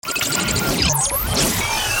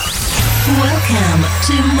Welcome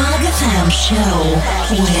to Mug FM Show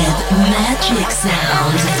with Magic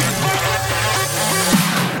Sound.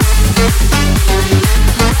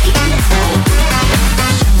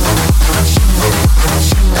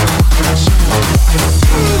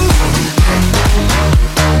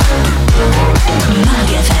 Mug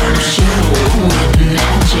FM Show with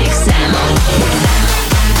Magic Sound.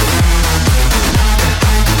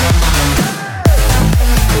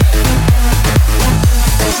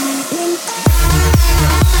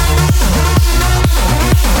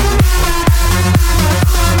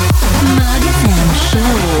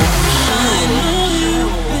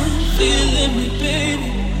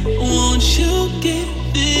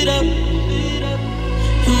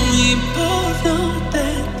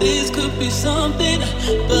 Something,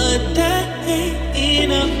 but that ain't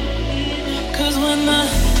enough. 'Cause when the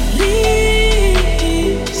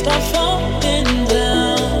leaves start falling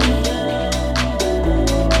down,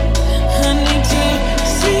 I need to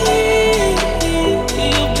see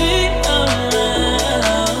you be around.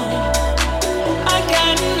 I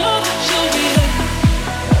gotta know that you'll be there.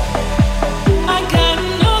 I gotta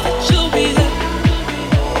know that you'll be there.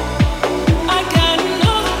 I gotta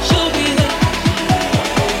know that you'll be there.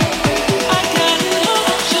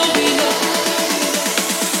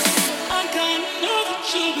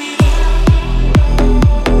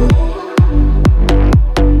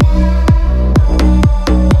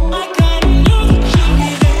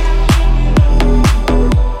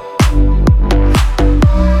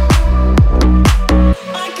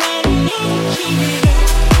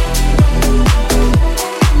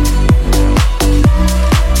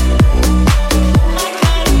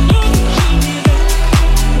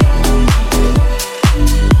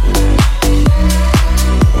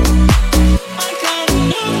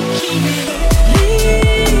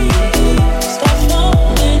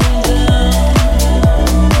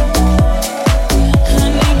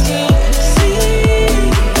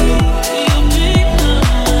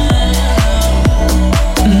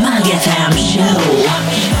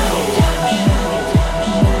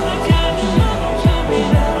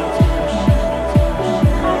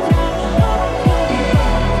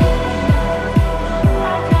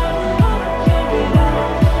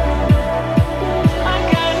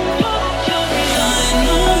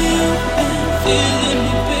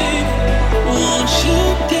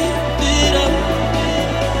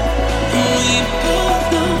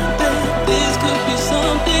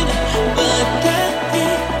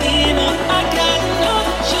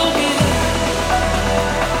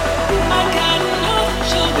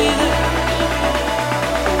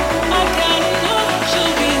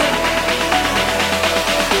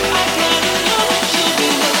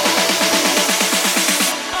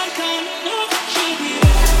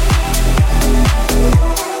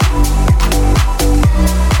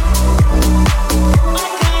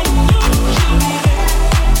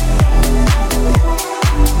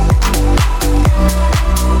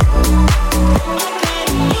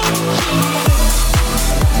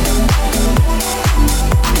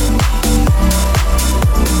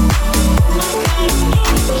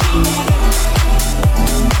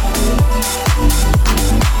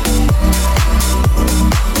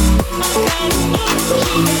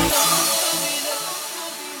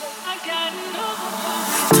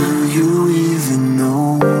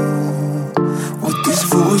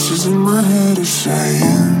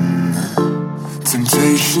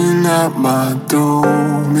 At my door,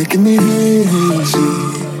 making me hazy.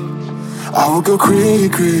 I will go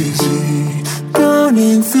crazy,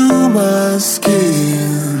 burning through my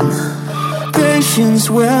skin. Patience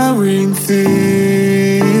wearing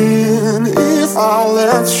thin. If I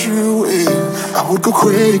let you in, I would go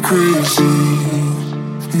crazy,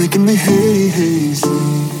 making me hazy.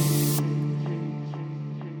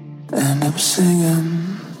 And I'm singing.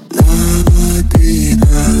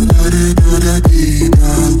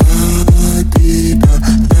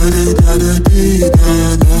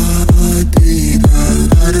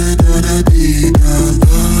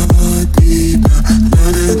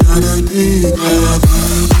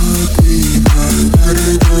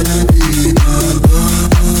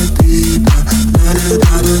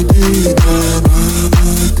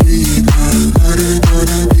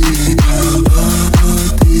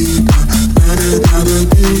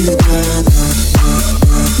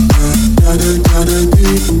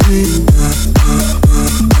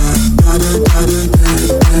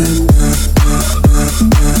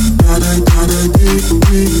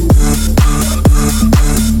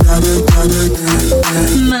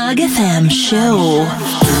 Mug FM Show.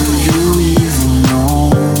 Do you even know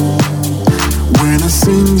when I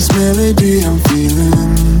sing this melody I'm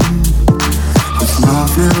feeling? With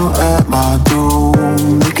love now at my door.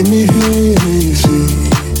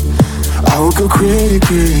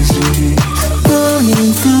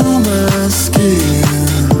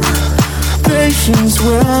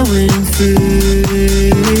 same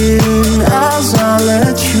thing. As I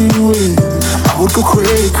let you in, I would go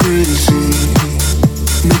crazy,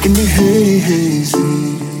 making me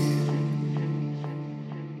hazy.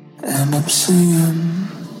 And I'm singing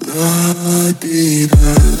la di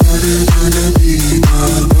da da da da di da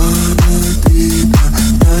la di da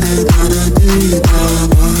da da da di da la di da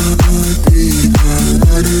da da da di da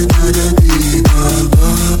la di da da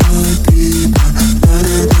da da di da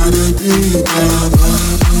la di da da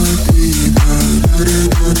da da di da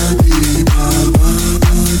la di da da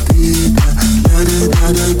da da di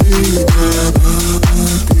da la di da da da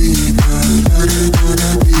da di da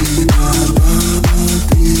la di da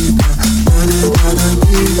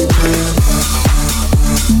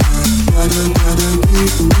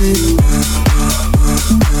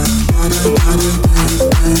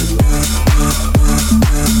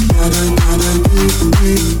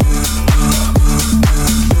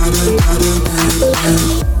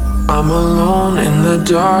I'm alone in the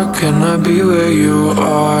dark, can I be where you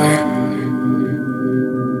are?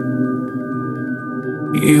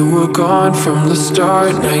 You were gone from the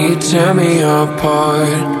start, now you tear me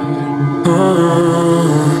apart.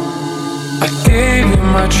 I gave you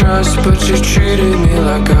my trust, but you treated me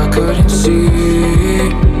like I couldn't see.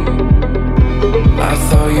 I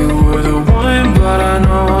thought you were the one, but I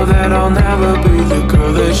know that I'll never be the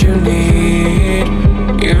girl that you need.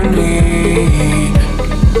 You need.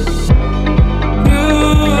 You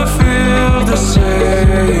feel the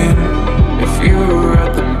same if you were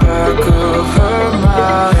at the back of her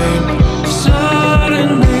mind.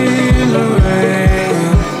 Suddenly the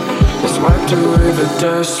rain has wiped away the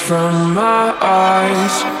dust from my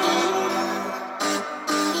eyes.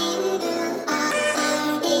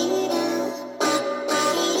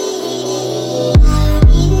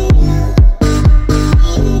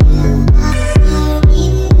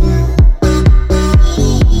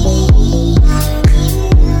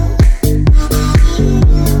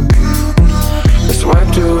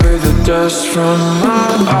 Dust from my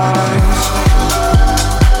eyes.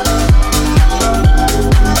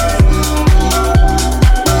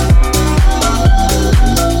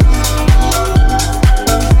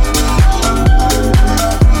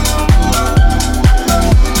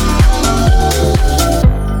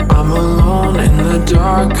 I'm alone in the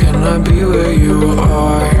dark, can I be where you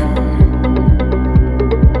are?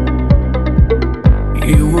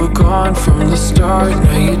 You were gone from the start,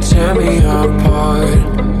 now you tear me apart.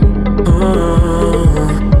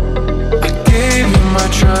 I gave you my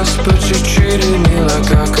trust, but you treated me like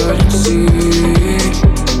I couldn't see.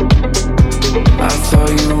 I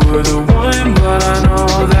thought you were the one, but I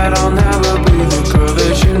know that I'll never be the girl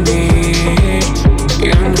that you need.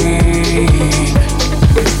 You need.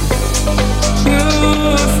 You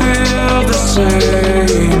feel the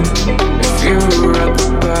same if you were at the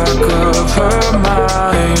back of her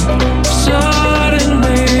mind.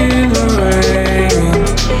 Suddenly the rain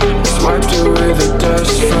wiped away the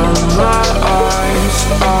dust from my eyes,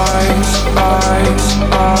 eyes, eyes,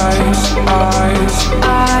 eyes, eyes,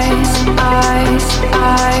 eyes, eyes,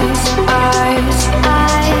 eyes,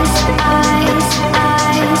 eyes, eyes,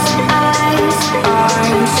 eyes,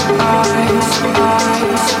 eyes, eyes, eyes,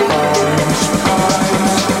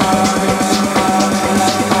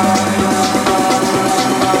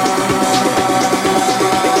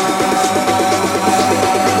 eyes,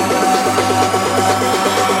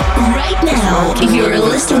 You're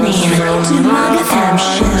listening to Mug FM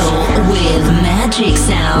Show with Magic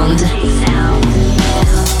Sound.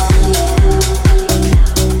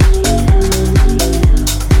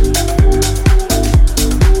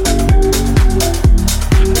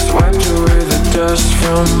 Wiped away the dust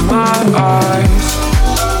from my eyes.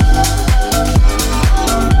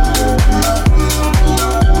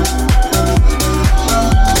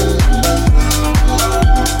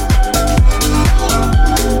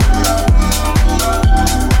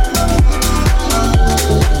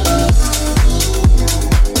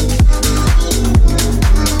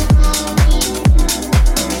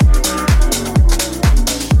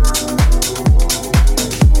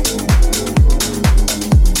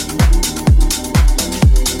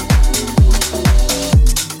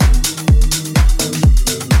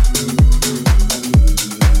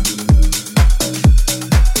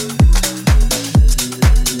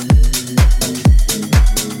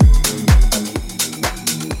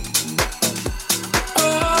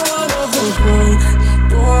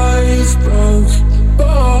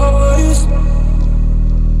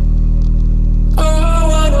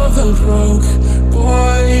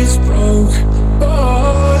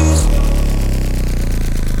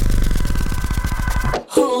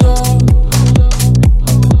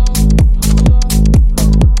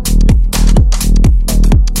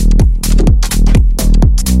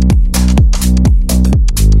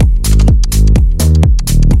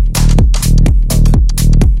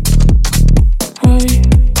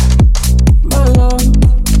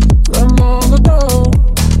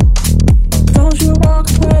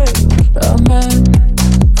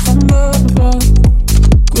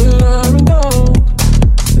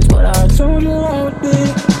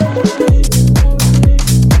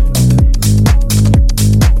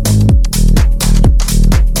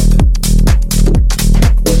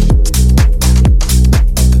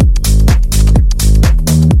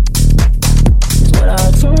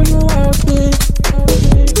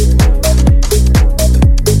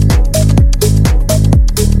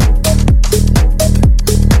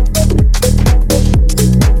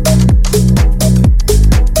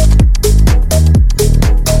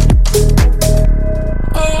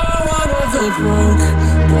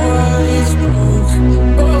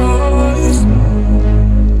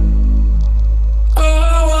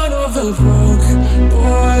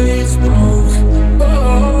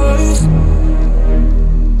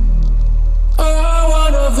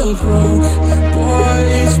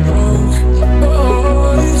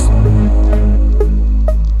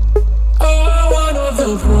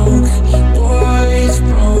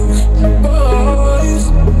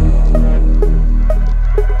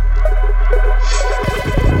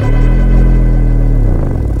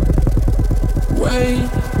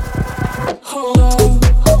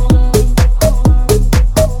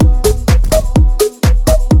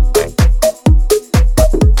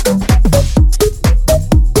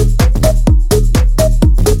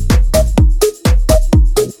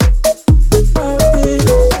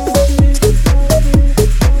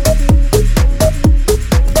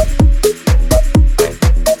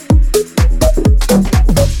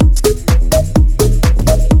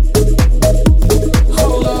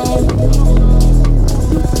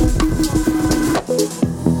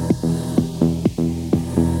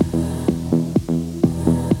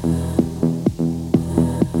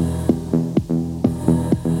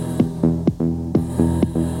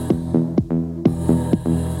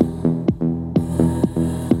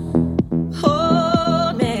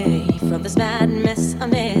 sadness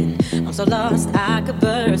I'm in. I'm so lost I could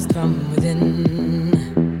burst from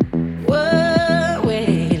within. Were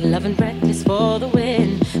we loving practice for the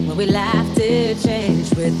win? When we laughed it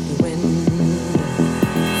changed with the wind.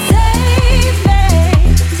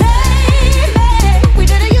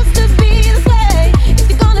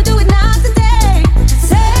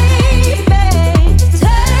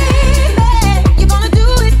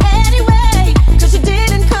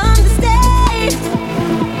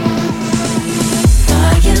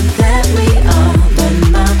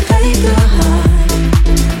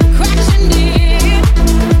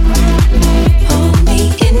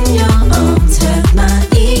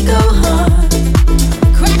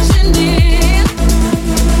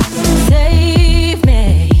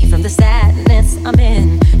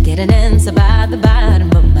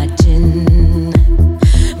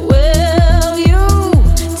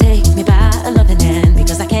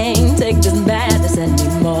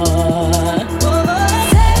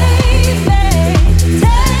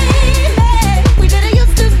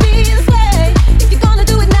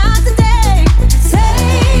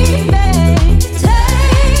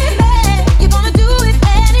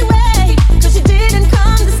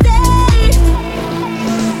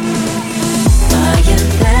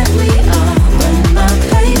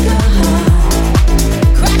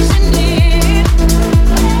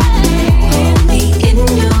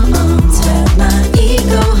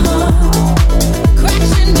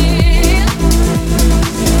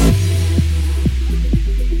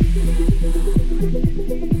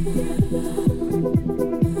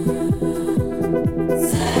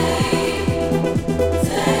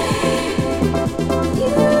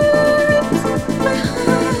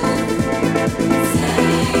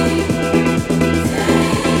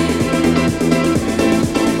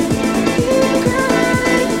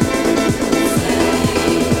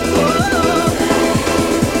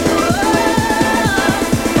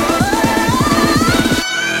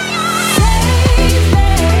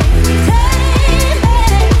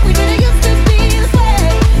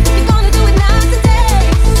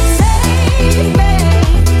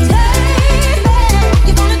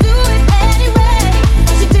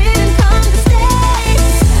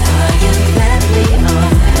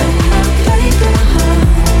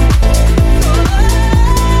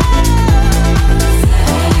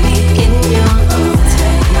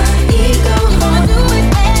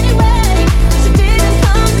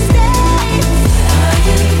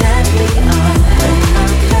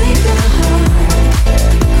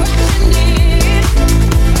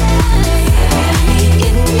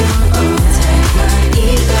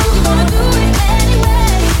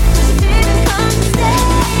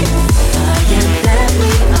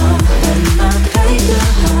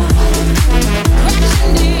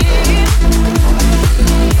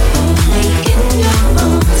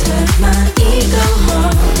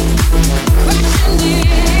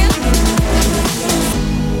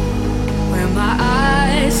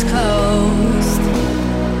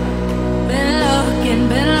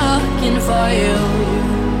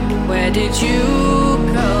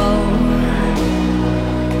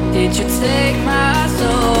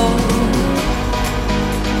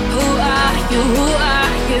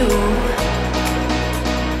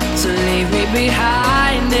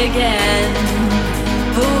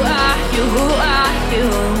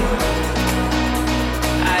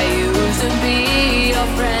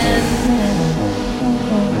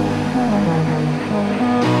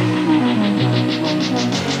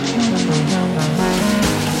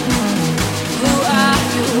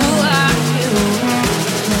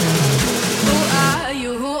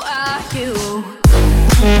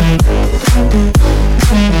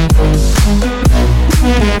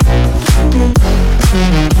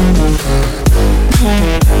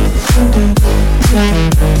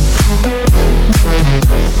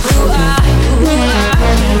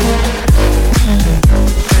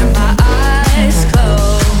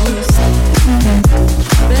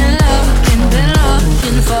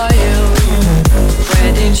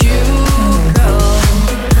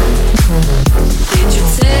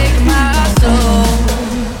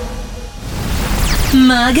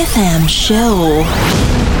 Mag FM Show.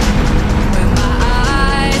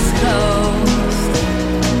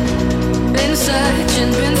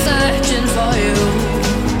 Been searching for you.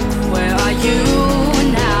 Where are you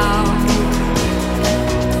now?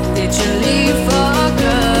 Did you leave for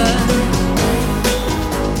good?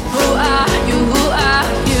 Who are you? Who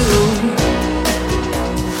are you?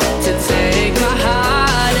 To take my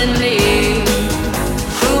heart and leave.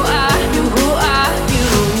 Who are you? Who are you?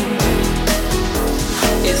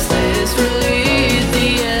 Is this really the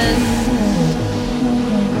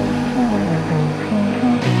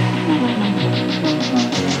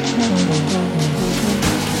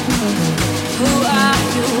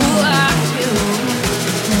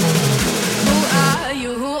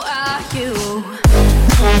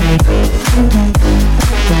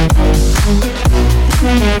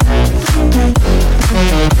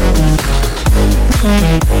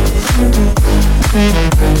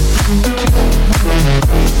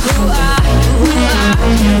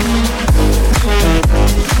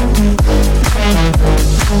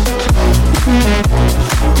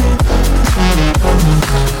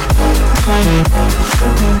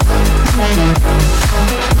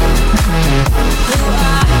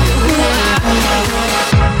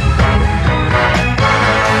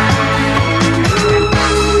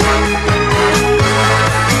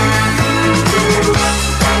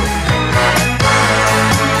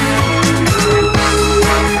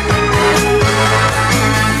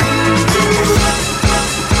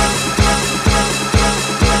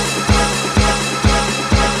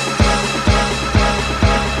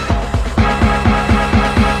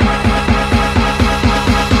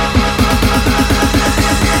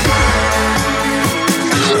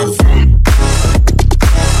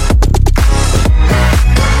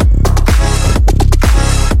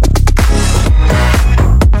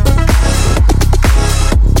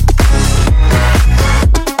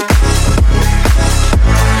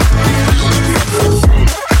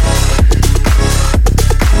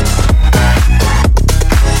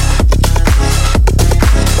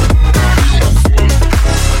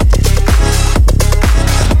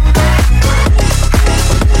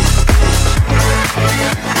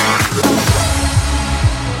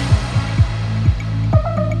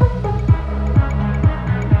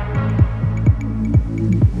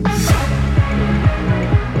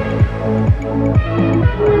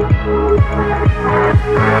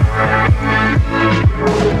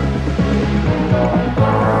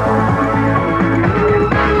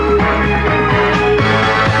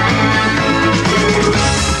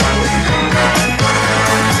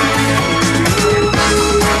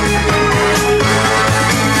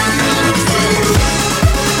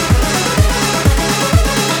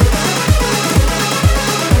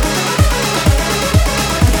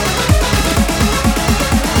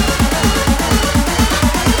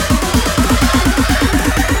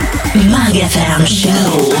MagFM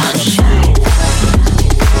Show.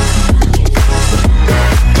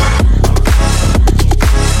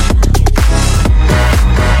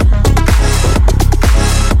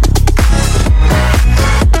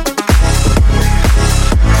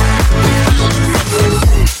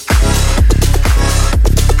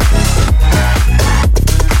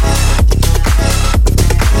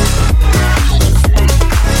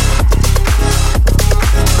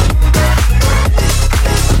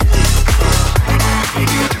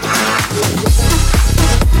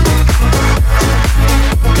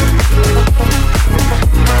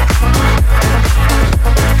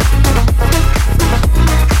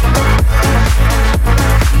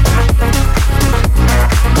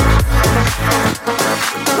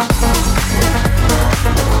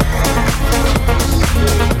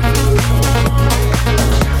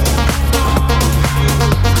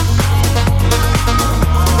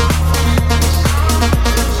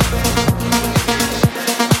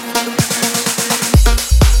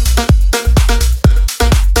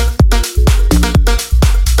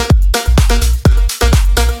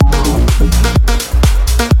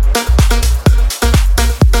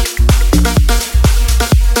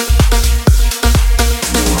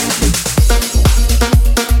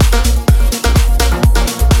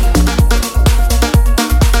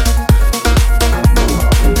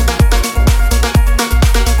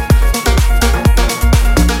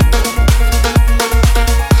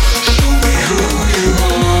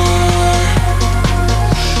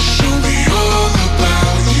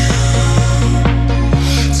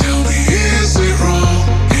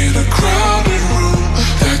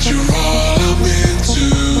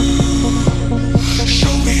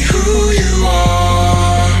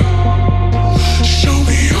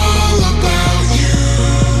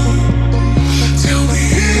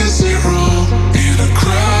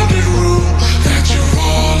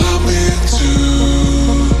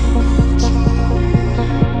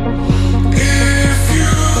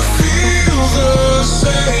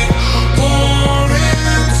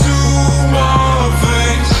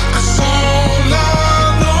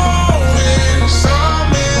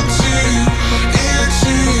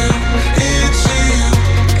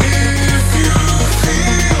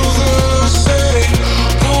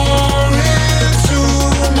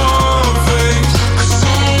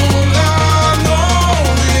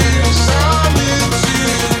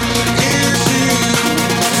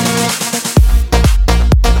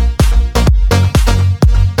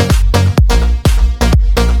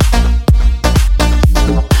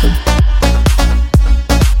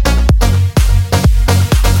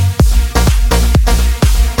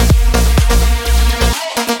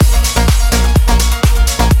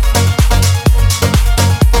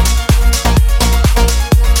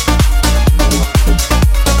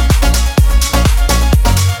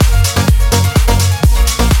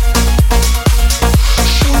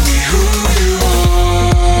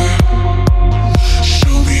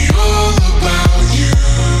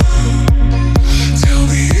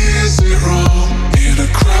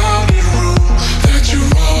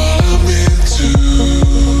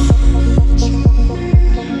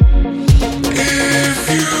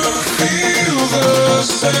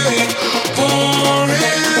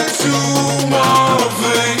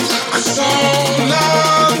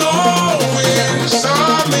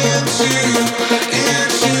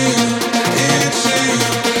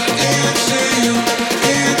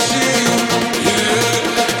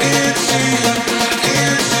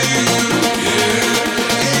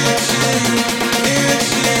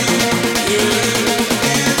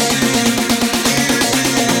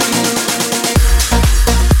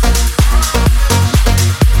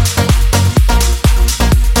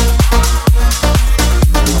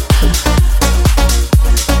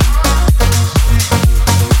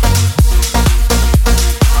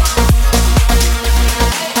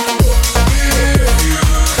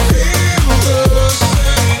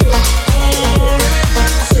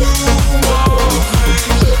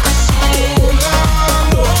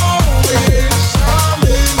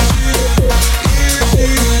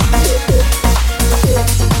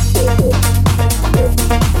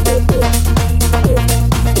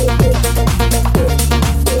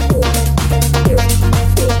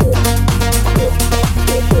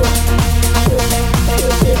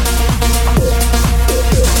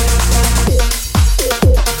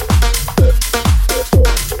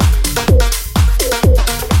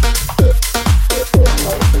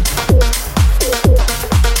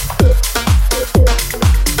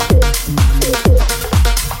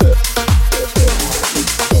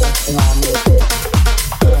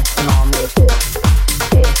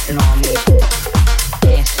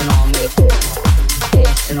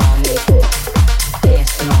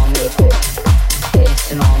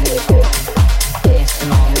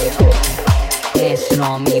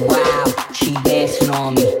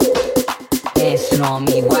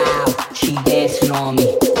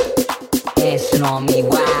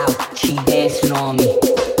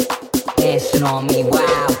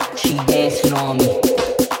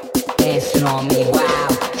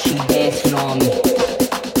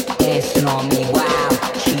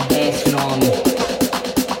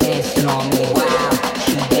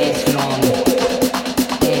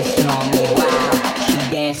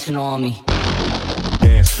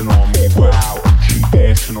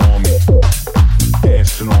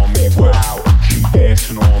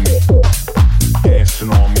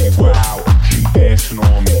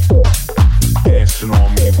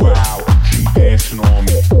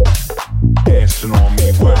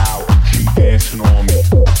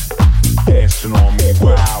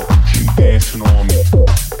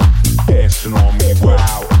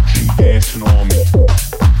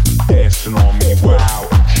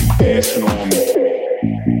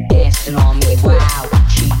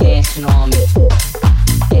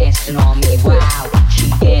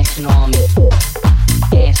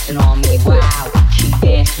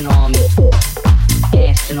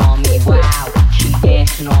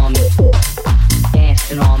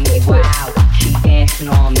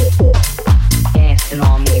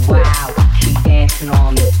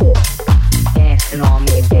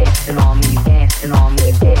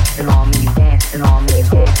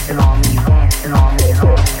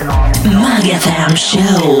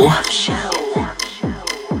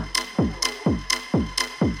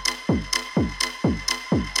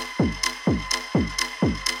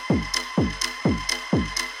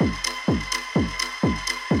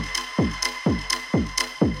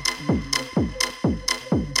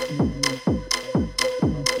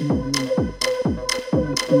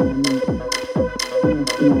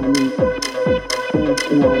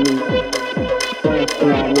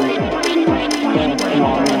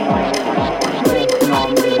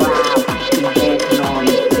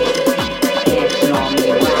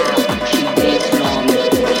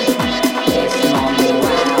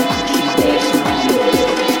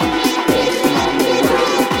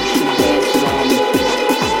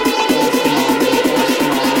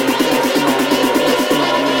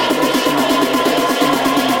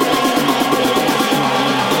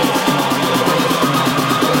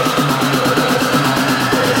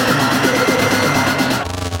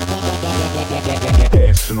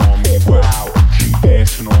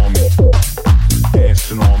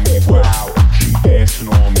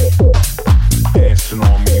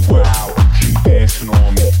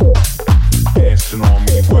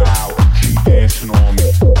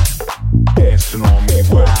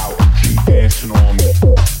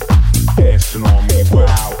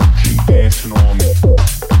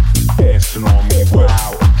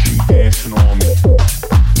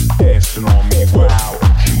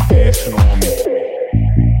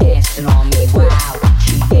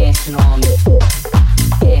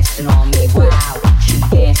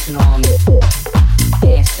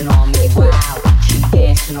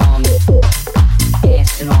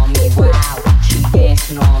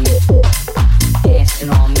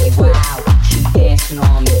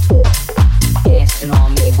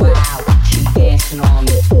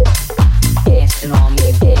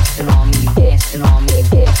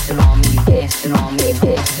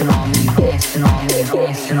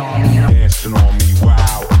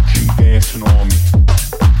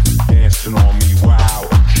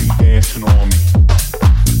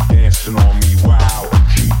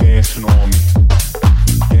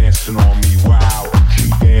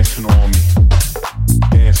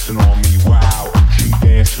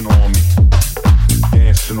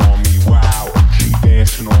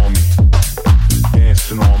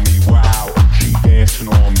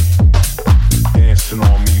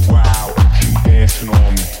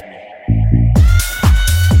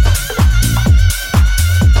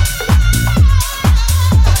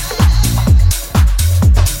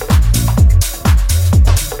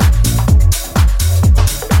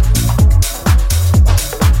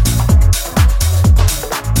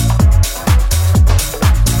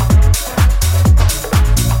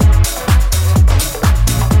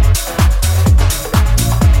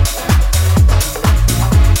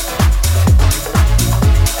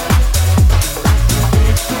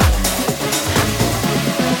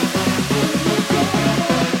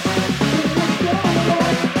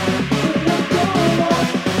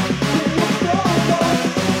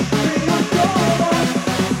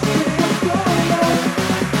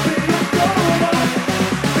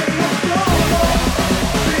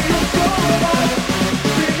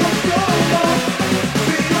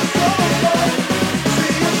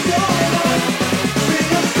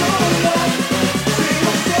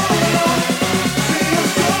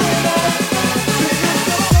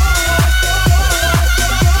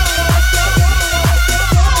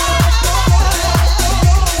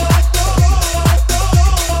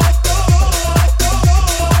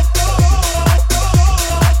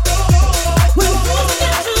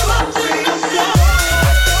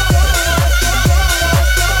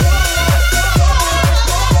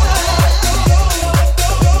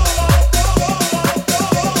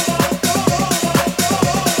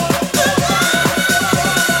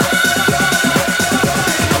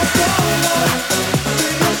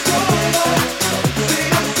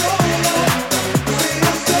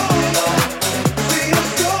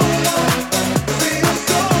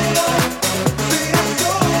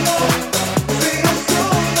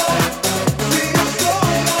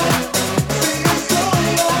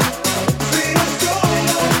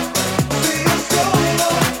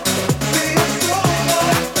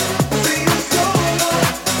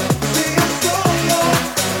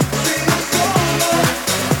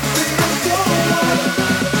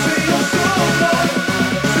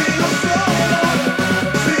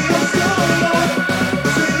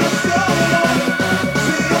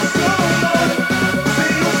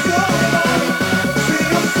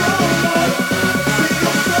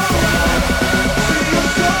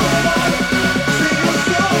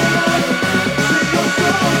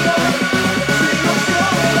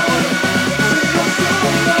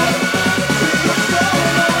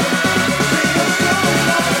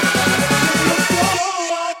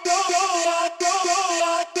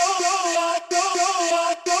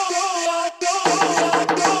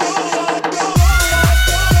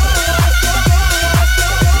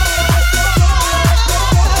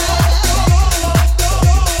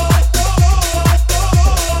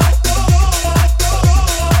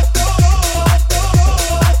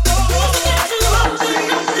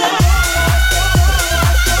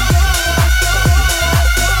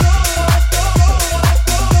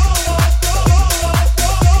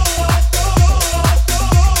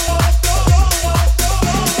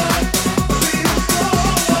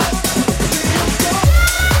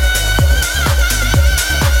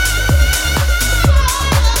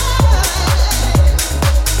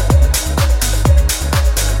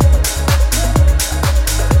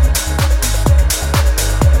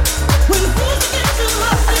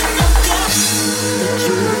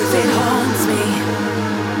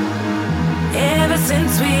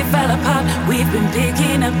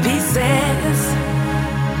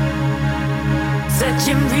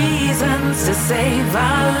 searching reasons to save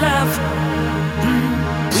our love.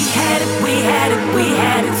 We had it, we had it, we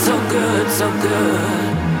had it so good, so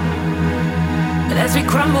good. But as we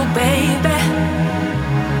crumble, baby,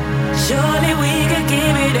 surely we could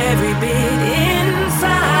give it every bit inside.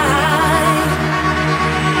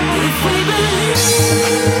 If we believe,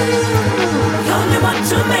 only want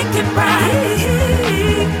to make it right.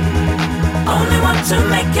 Only want to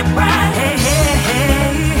make it right. Hey, hey, hey.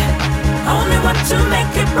 Only want to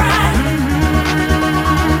make it right.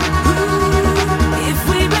 Ooh, if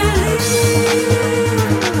we believe,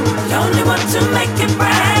 only want to make it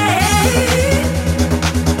right.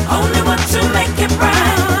 Only want to make it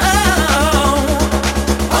right. Oh,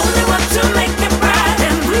 only want to make it right,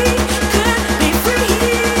 and we could be free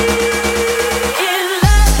in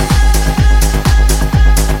love.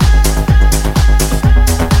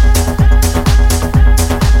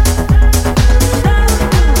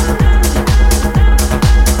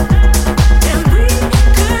 And we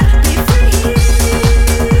could be free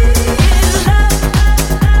in love.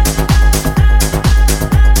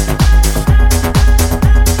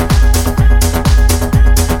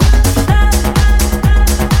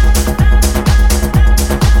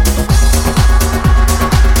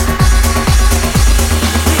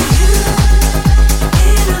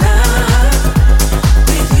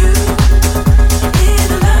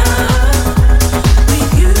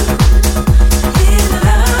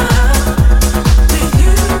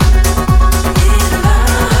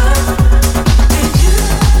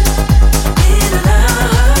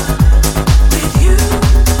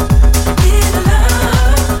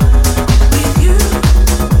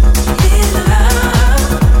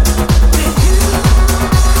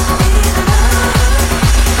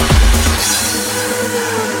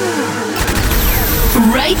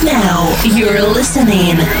 Right now, you're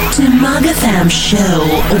listening to Magatham Show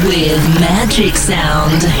with Magic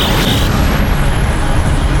Sound.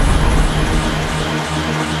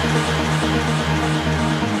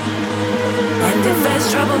 And if there's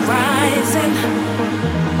trouble rising,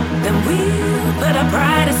 then we'll put our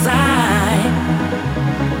pride aside.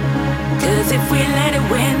 'Cause if we let it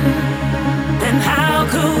win, then how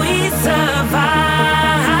could we survive?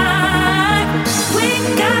 We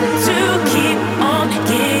got to keep on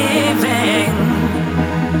giving.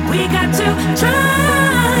 We got to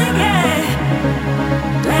try, yeah.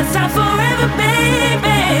 Let's start forever,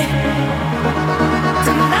 baby.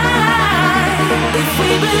 Tonight, if we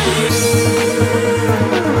believe,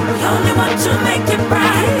 only want to make it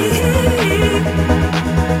right.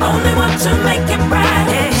 Only want to make it right.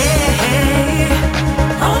 Hey, hey, hey.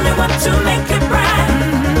 Only want to make it right.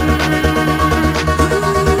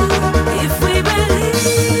 Ooh, if we believe,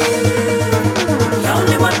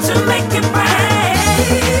 only want to make it right.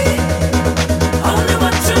 Only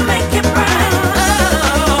want to make it right.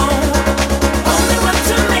 Oh, only want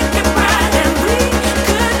to make it right, and we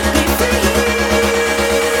could be free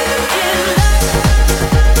in love.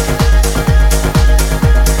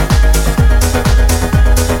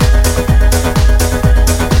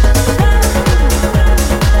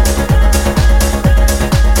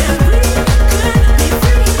 And we could be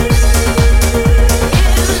free in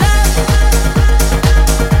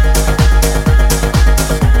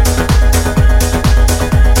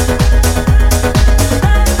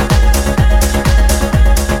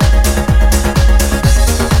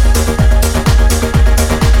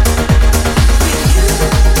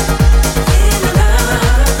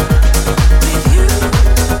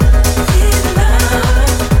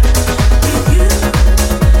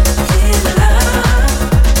love.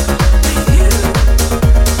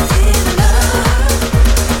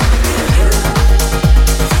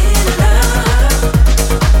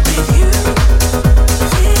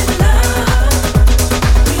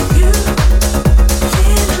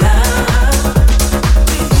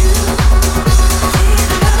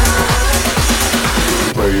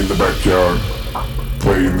 Play in the backyard,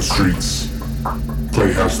 play in the streets,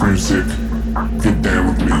 play house music, get down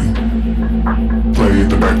with me. Play in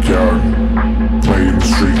the backyard, play in the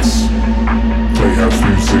streets, play house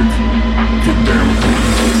music, get down with me.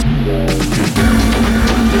 Get down,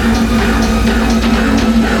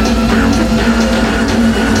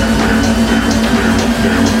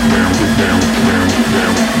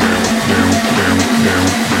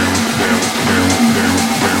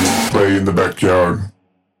 play in the backyard,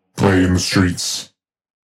 play in the streets,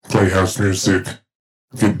 play house music,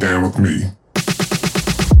 get down with me.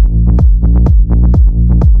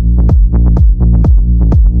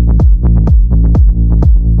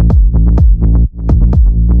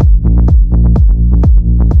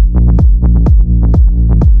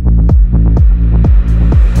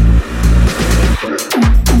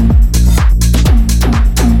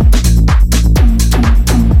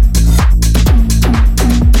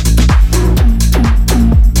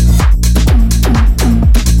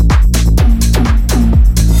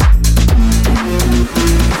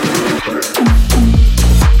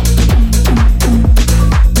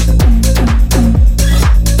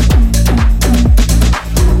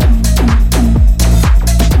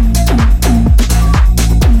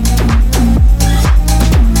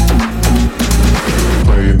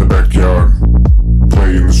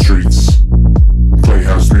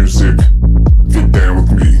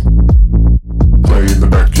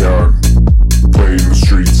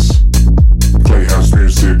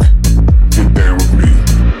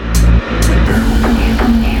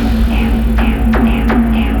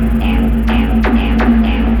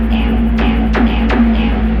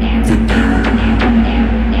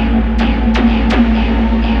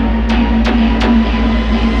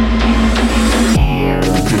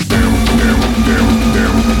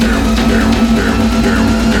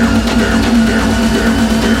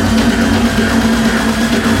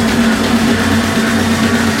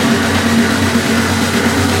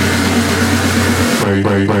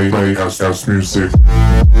 play house music.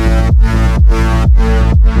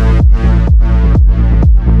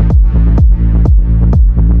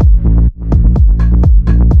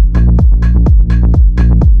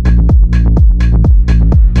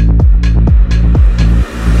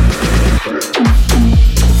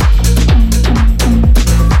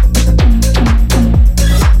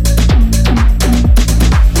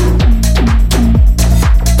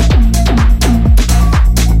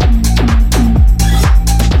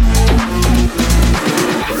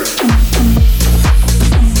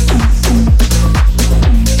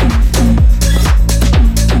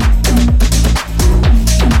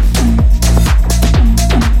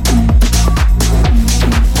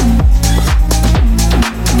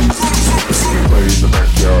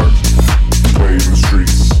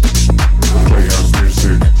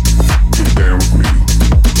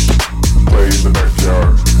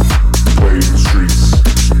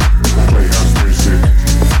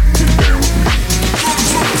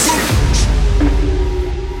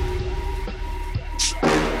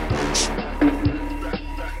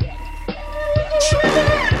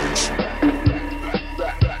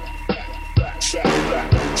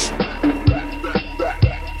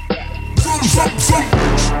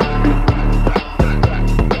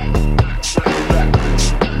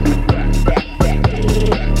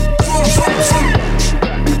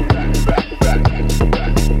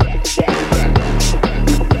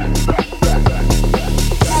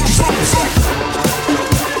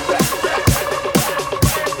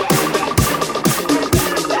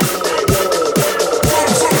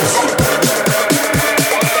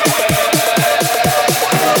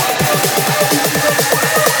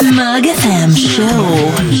 Mug FM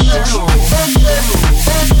Show.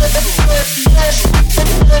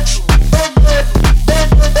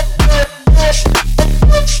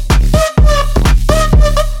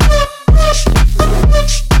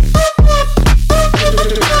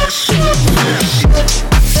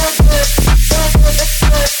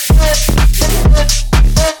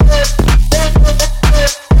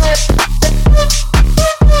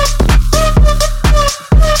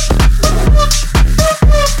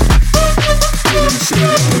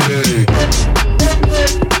 Hey.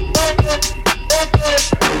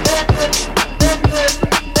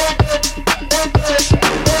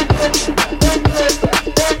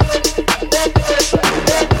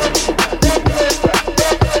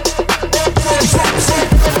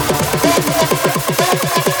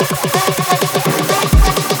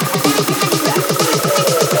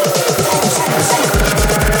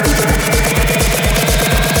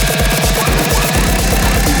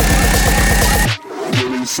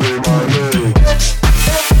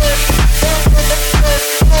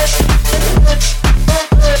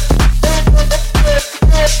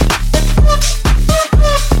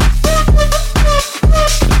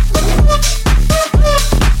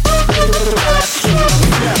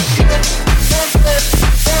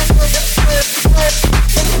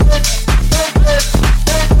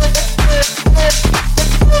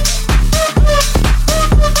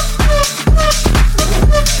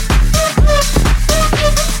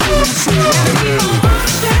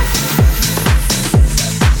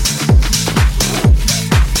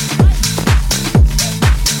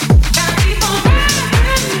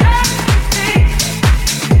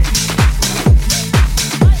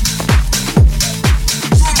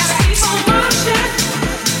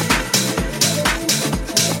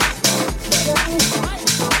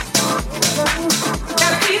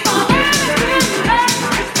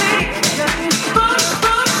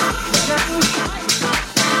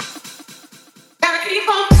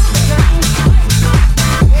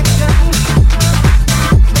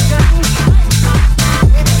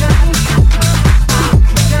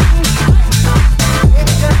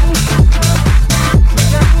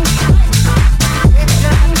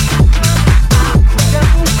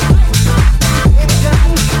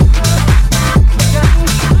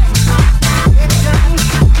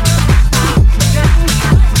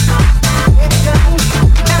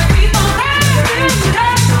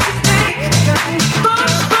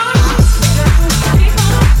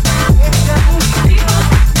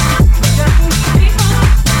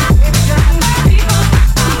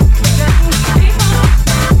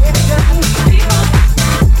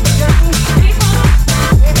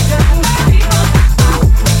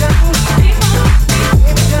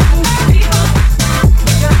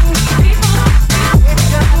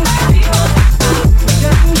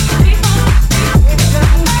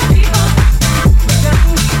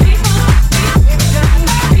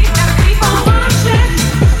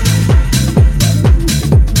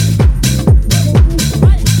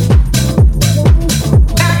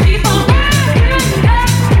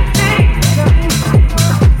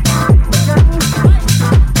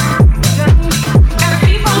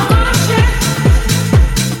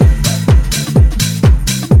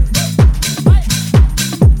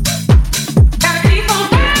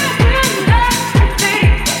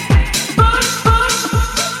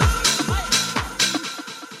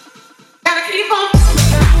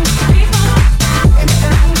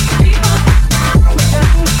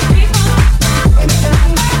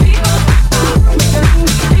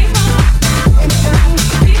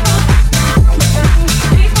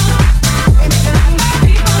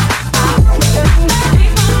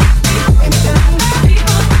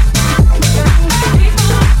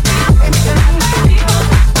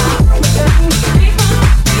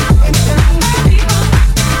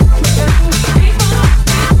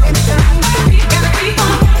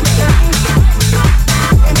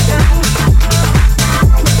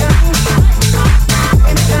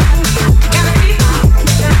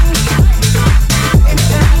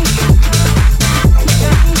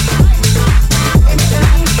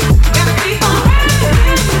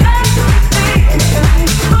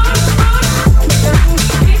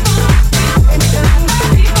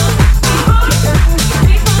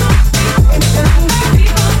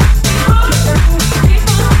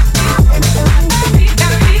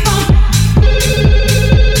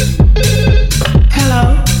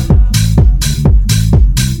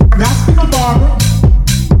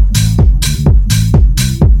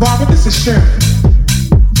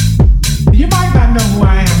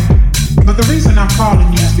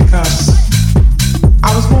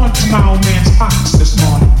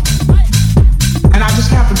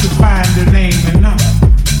 behind the name and number.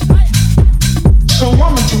 So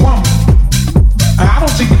woman to woman, I don't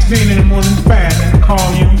think it's being any more than fair than to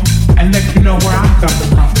call you and let you know where I'm coming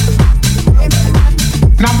from.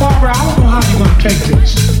 Now Barbara, I don't know how you're going to take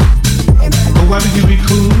this, but whether you be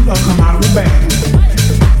cool or come out of the bag,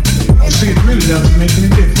 you see, it really doesn't make any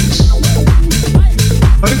difference.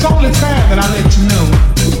 But it's only fair that I let you know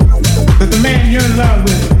that the man you're in love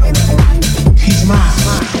with, he's mine.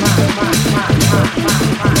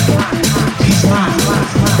 He's mine. He's mine.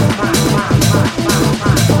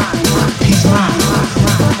 He's mine.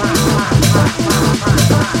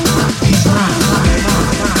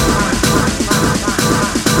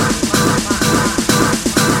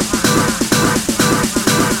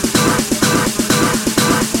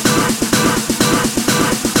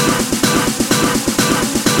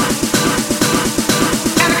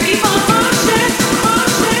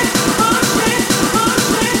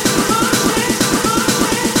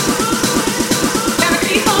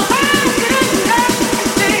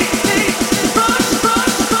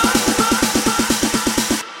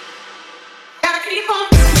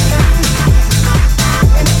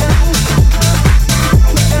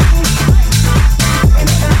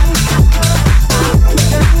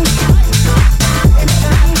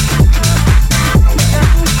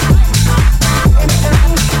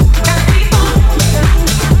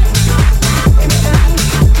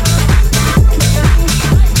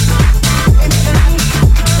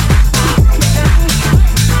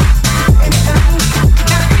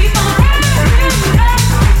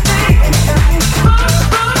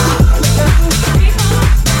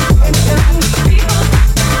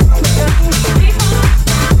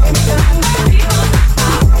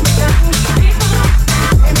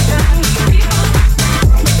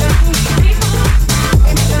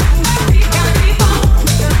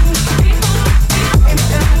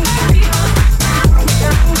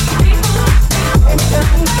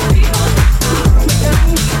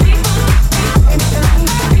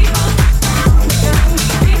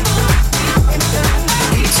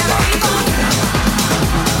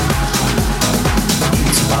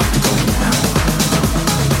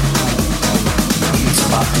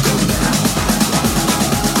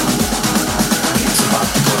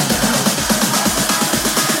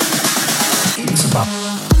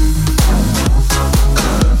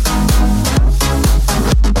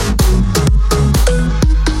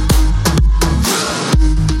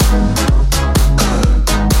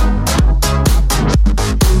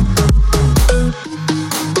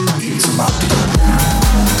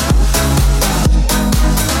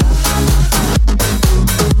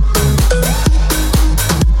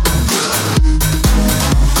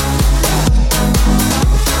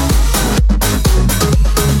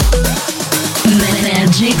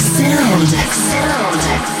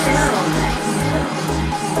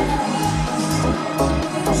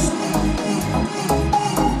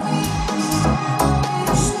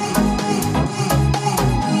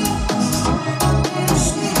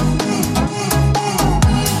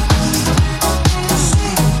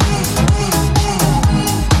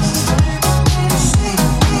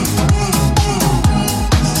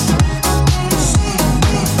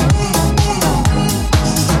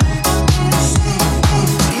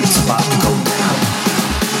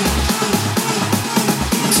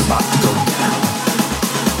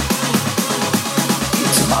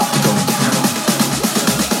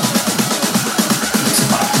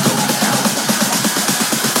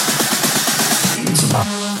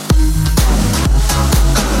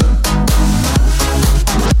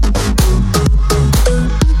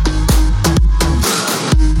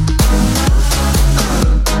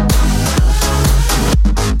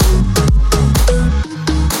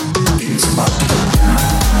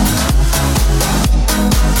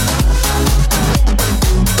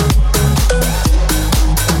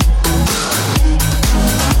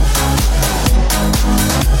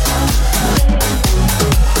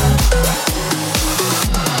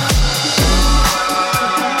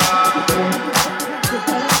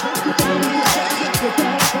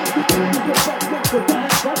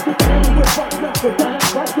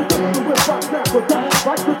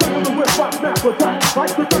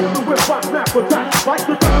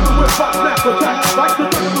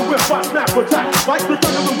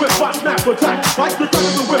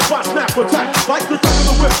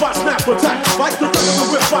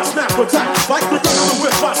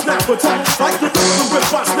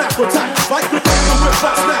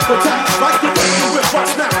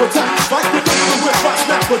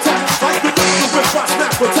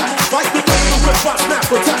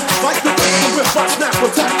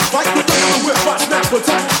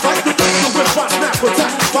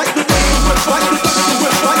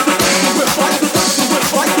 Like the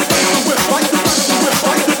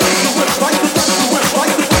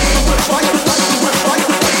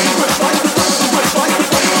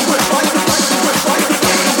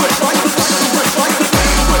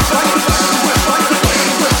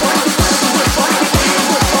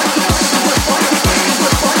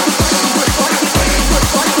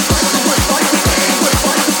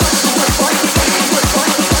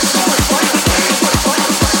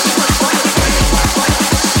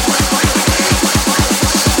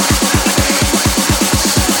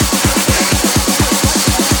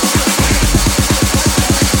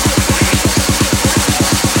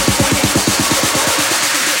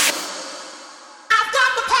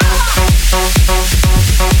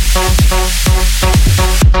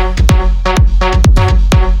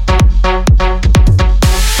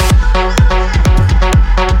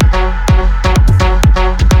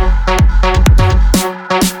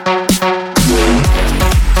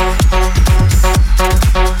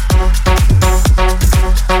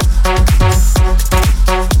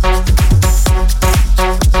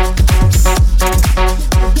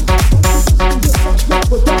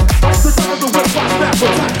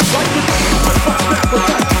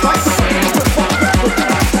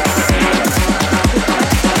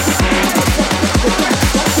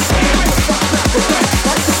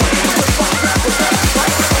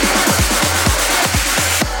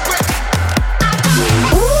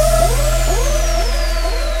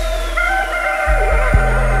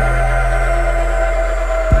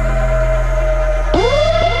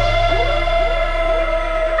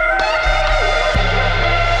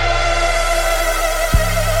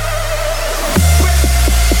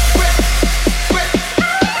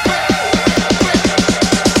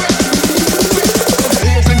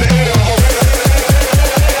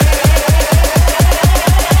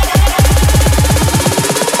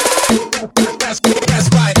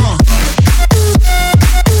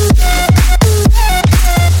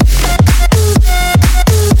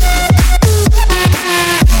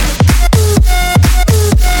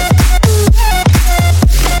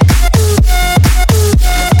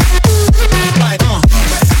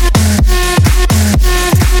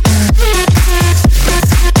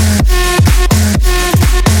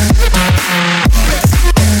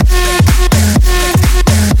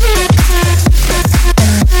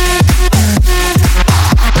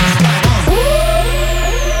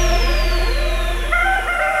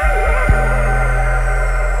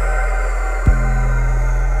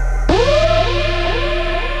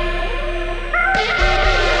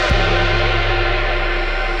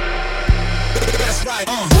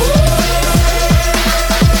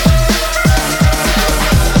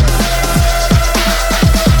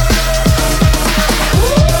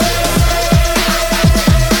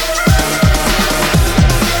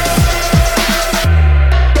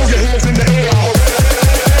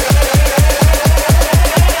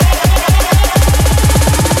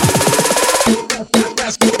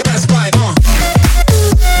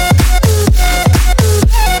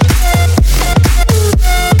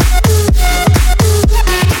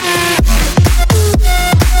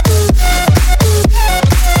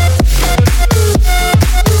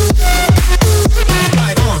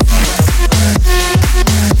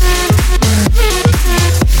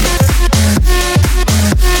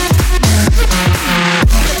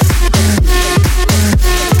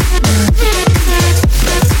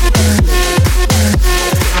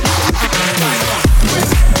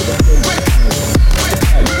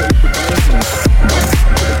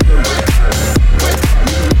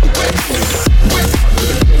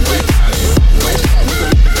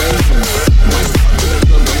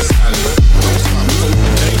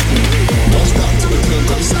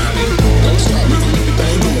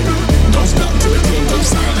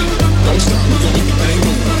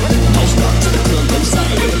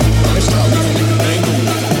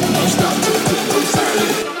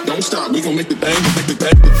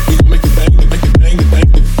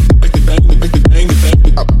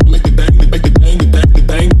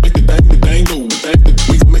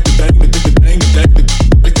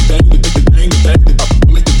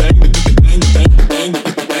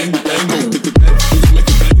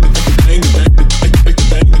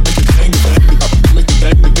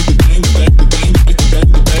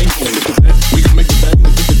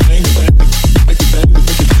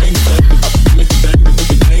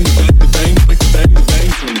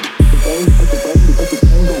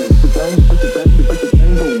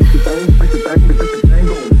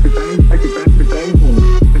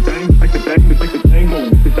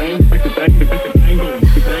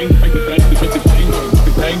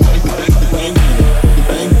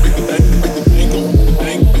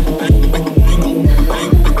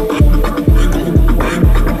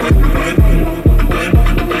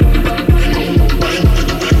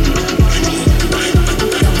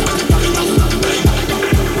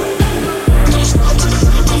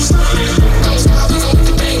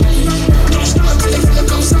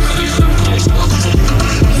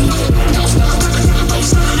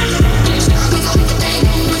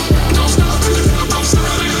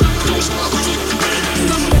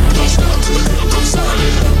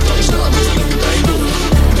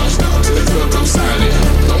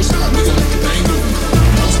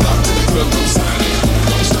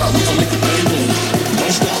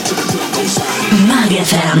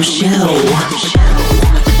FM show.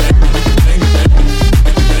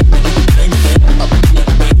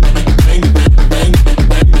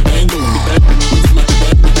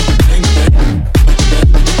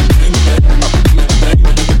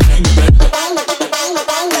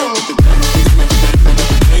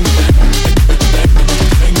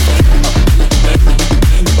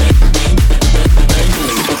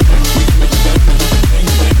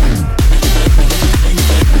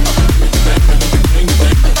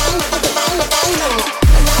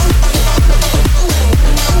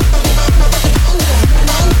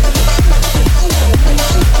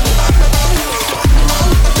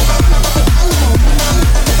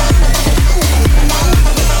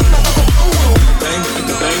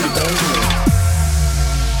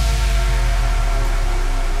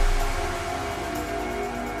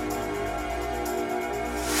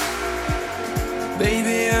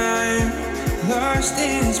 lost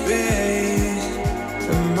in space,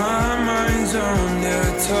 and my mind's on the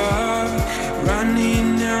top,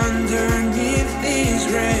 running underneath this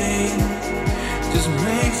rain. Just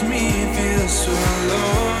makes me feel so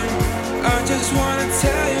alone. I just wanna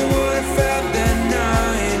tell you what I felt that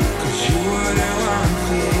night, 'cause you were the one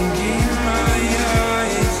thing in my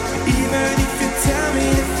eyes. Even if you tell me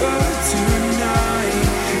to fuck tonight,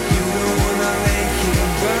 you don't wanna lay here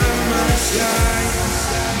by my side.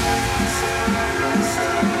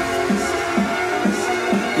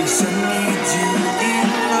 Yes, I need you in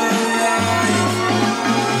my life.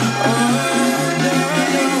 Oh, no,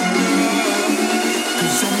 no, no,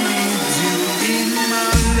 'cause I need you in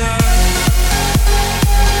my life.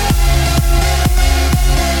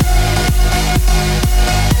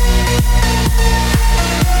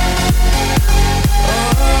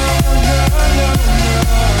 Oh, no, no, no,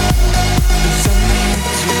 'cause I need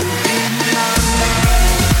you in my life.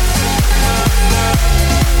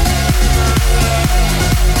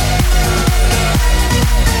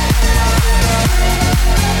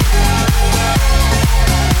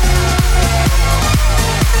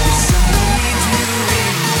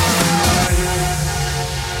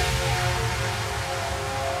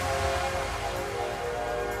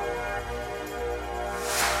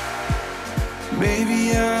 Maybe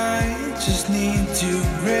I just need your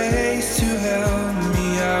grace to help me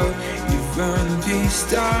out even this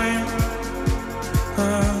time.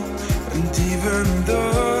 And even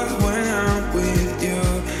though when I'm with you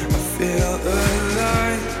I feel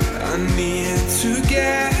alive, I need to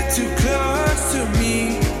get too close to me,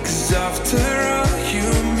 'cause after all you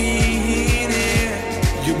mean it.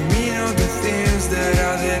 You mean all the things that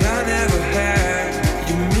I never had.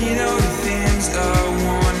 You mean all the things I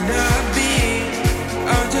wanna be.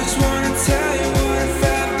 I just wanna tell you what I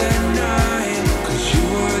felt that night, 'cause you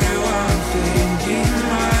were the one thing in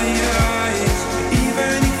my eyes.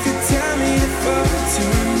 Even if you tell me to fuck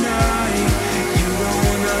tonight, you don't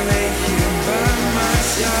wanna lay here by my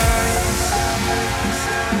side.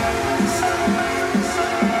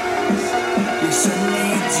 Yes, I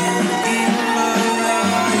need you in my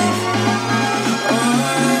life. Oh,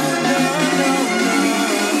 no, no, no,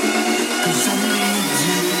 'cause I need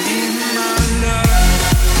you in my life.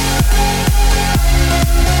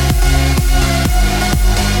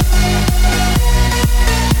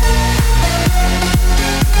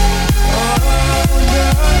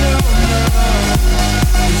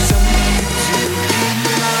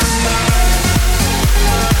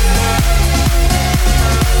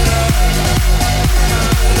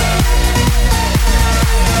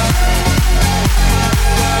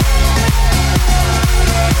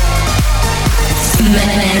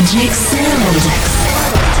 Magic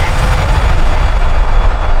Sound.